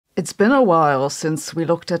It's been a while since we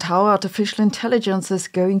looked at how artificial intelligence is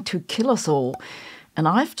going to kill us all. And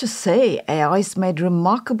I have to say, AI's made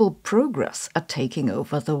remarkable progress at taking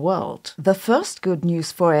over the world. The first good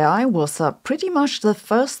news for AI was that pretty much the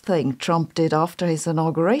first thing Trump did after his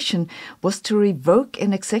inauguration was to revoke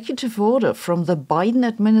an executive order from the Biden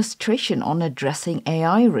administration on addressing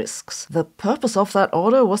AI risks. The purpose of that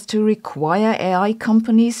order was to require AI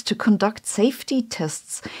companies to conduct safety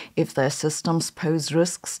tests if their systems pose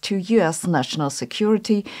risks to US national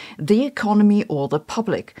security, the economy, or the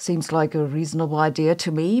public. Seems like a reasonable idea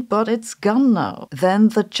to me, but it's gone now. Then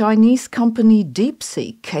the Chinese company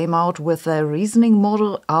DeepSeek came out with their reasoning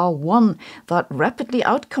model R1 that rapidly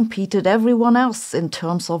outcompeted everyone else in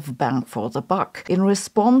terms of bang for the buck. In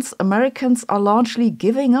response, Americans are largely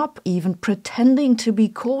giving up even pretending to be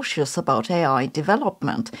cautious about AI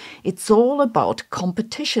development. It's all about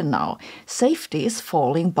competition now. Safety is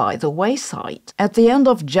falling by the wayside. At the end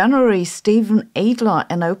of January, Stephen Adler,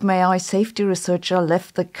 an OpenAI safety researcher,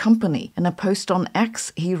 left the company. In a post on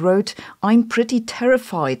X, he wrote, "I'm pretty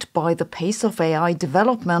terrified by the pace of AI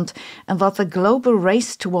development and that the global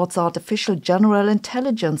race towards artificial general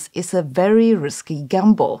intelligence is a very risky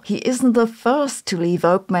gamble." He isn't the first to leave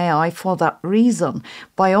OpenAI for that reason.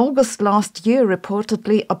 By August last year,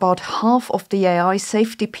 reportedly, about half of the AI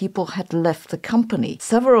safety people had left the company.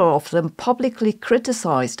 Several of them publicly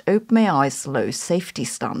criticized OpenAI's low safety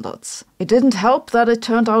standards. It didn't help that it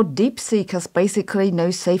turned out DeepSeek has basically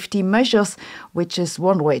no safety measures, which is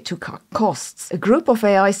one way to cut costs. A group of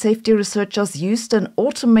AI safety researchers used an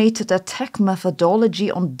automated attack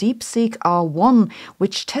methodology on DeepSeek R1,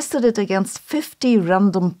 which tested it against 50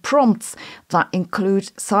 random prompts that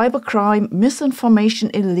include cybercrime,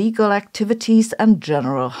 misinformation, illegal activities, and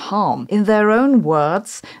general harm. In their own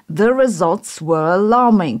words, the results were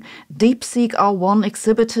alarming. DeepSeek R1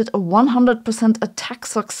 exhibited a 100% attack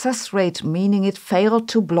success rate, meaning it failed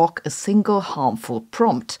to block a single harmful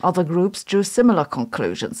prompt. Other groups drew similar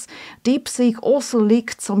conclusions. DeepSeek also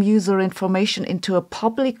leaked some user information into a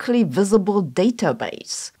publicly visible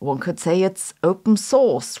database. One could say it's open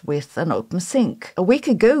source with an open sync. A week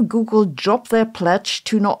ago, Google dropped their pledge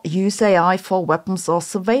to not use AI for weapons or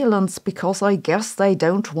surveillance because I guess they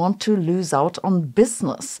don't want to lose out on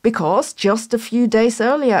business. Because just a few days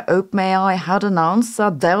earlier, OpenAI had announced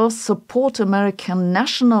that they'll support American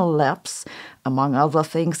national labs, among other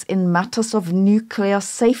things, in matters of nuclear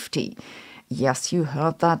safety. Yes, you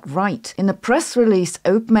heard that right. In a press release,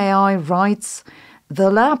 OpenAI writes, "The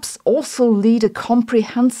labs also lead a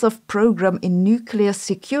comprehensive program in nuclear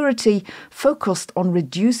security focused on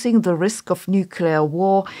reducing the risk of nuclear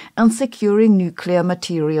war and securing nuclear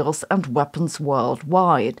materials and weapons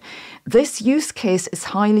worldwide. This use case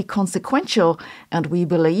is highly consequential, and we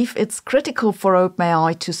believe it's critical for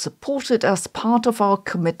OpenAI to support it as part of our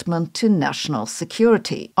commitment to national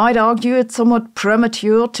security." I'd argue it's somewhat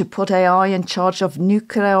premature to put AI in charge of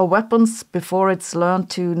nuclear weapons before it's learned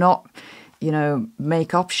to not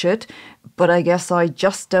make up shit, but I guess I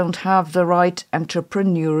just don't have the right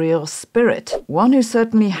entrepreneurial spirit. One who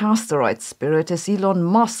certainly has the right spirit is Elon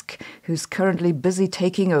Musk, who's currently busy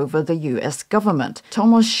taking over the US government.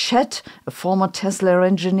 Thomas Schett, a former Tesla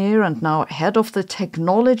engineer and now head of the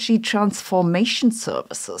Technology Transformation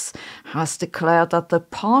Services, has declared that the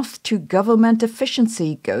path to government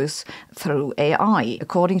efficiency goes through AI.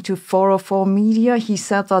 According to 404 Media, he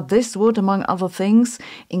said that this would, among other things,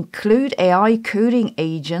 include AI coding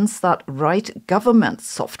agents that write government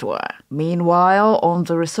software. Meanwhile, on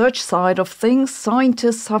the research side of things,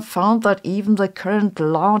 scientists have found that even the current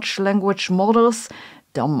large language models,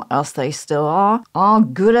 dumb as they still are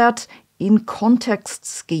good at in-context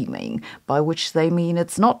scheming, by which they mean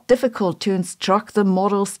it's not difficult to instruct the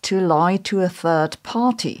models to lie to a third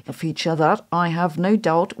party, a feature that, I have no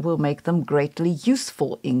doubt, will make them greatly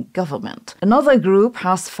useful in government. Another group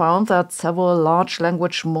has found that several large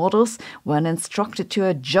language models, when instructed to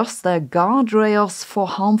adjust their guardrails for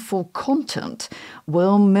harmful content,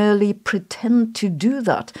 will merely pretend to do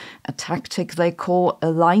that, a tactic they call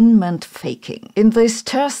alignment faking. In this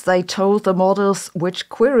test, they told the models which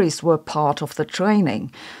queries were part of the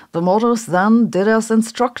training. The models then did as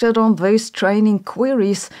instructed on those training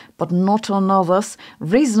queries, but not on others,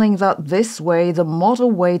 reasoning that this way the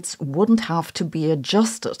model weights wouldn't have to be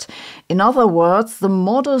adjusted. In other words, the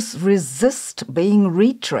models resist being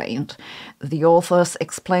retrained. The authors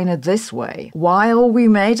explain it this way. While we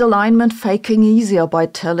made alignment faking easier by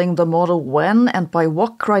telling the model when and by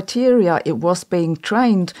what criteria it was being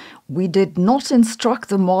trained, we did not instruct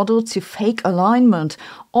the model to fake alignment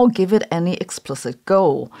or give it with any explicit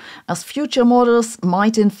goal, as future models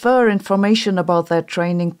might infer information about their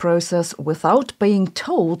training process without being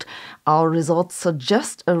told. Our results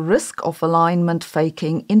suggest a risk of alignment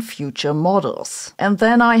faking in future models. And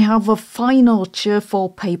then I have a final cheerful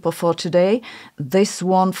paper for today, this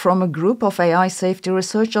one from a group of AI safety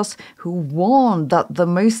researchers who warn that the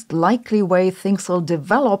most likely way things will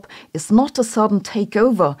develop is not a sudden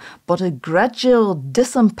takeover, but a gradual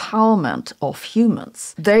disempowerment of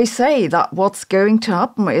humans. They say that what's going to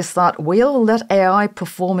happen is that we'll let AI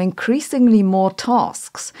perform increasingly more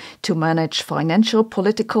tasks to manage financial,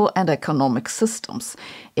 political, and economic systems.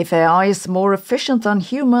 If AI is more efficient than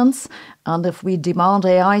humans, and if we demand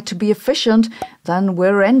AI to be efficient, then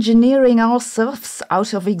we're engineering ourselves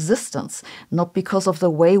out of existence, not because of the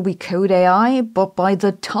way we code AI, but by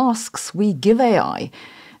the tasks we give AI.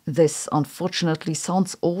 This, unfortunately,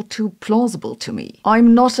 sounds all too plausible to me.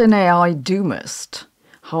 I'm not an AI doomist.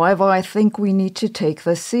 However, I think we need to take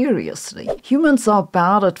this seriously. Humans are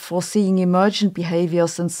bad at foreseeing emergent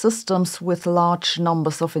behaviors in systems with large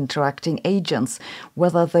numbers of interacting agents,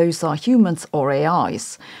 whether those are humans or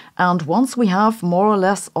AIs. And once we have more or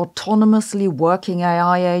less autonomously working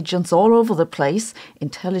AI agents all over the place,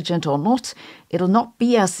 intelligent or not, it'll not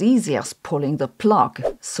be as easy as pulling the plug.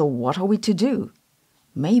 So what are we to do?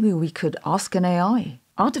 Maybe we could ask an AI.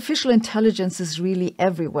 Artificial intelligence is really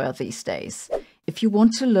everywhere these days. If you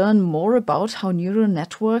want to learn more about how neural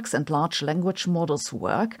networks and large language models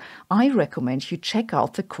work, I recommend you check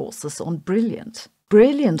out the courses on Brilliant.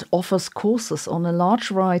 Brilliant offers courses on a large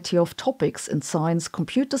variety of topics in science,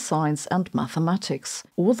 computer science, and mathematics.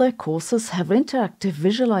 All their courses have interactive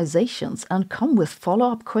visualizations and come with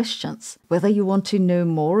follow-up questions. Whether you want to know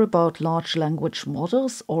more about large language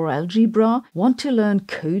models or algebra, want to learn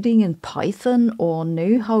coding in Python, or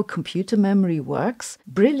know how computer memory works,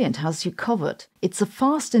 Brilliant has you covered. It's a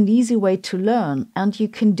fast and easy way to learn, and you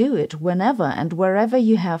can do it whenever and wherever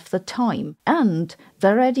you have the time. And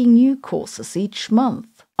they're adding new courses each month.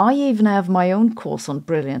 I even have my own course on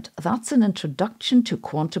Brilliant. That's an introduction to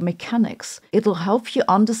quantum mechanics. It'll help you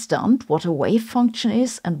understand what a wave function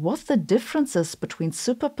is and what the difference is between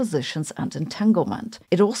superpositions and entanglement.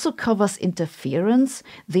 It also covers interference,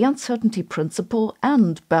 the uncertainty principle,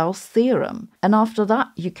 and Bell's theorem. And after that,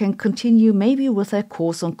 you can continue maybe with a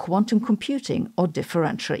course on quantum computing or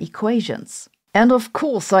differential equations. And of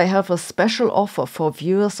course, I have a special offer for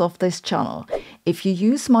viewers of this channel. If you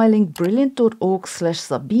use my link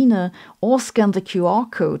brilliant.org/Sabine or scan the QR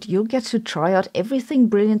code, you'll get to try out everything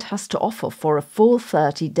Brilliant has to offer for a full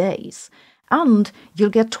 30 days. And you'll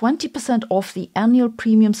get 20% off the annual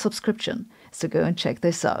premium subscription. So go and check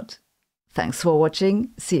this out. Thanks for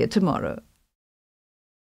watching. See you tomorrow.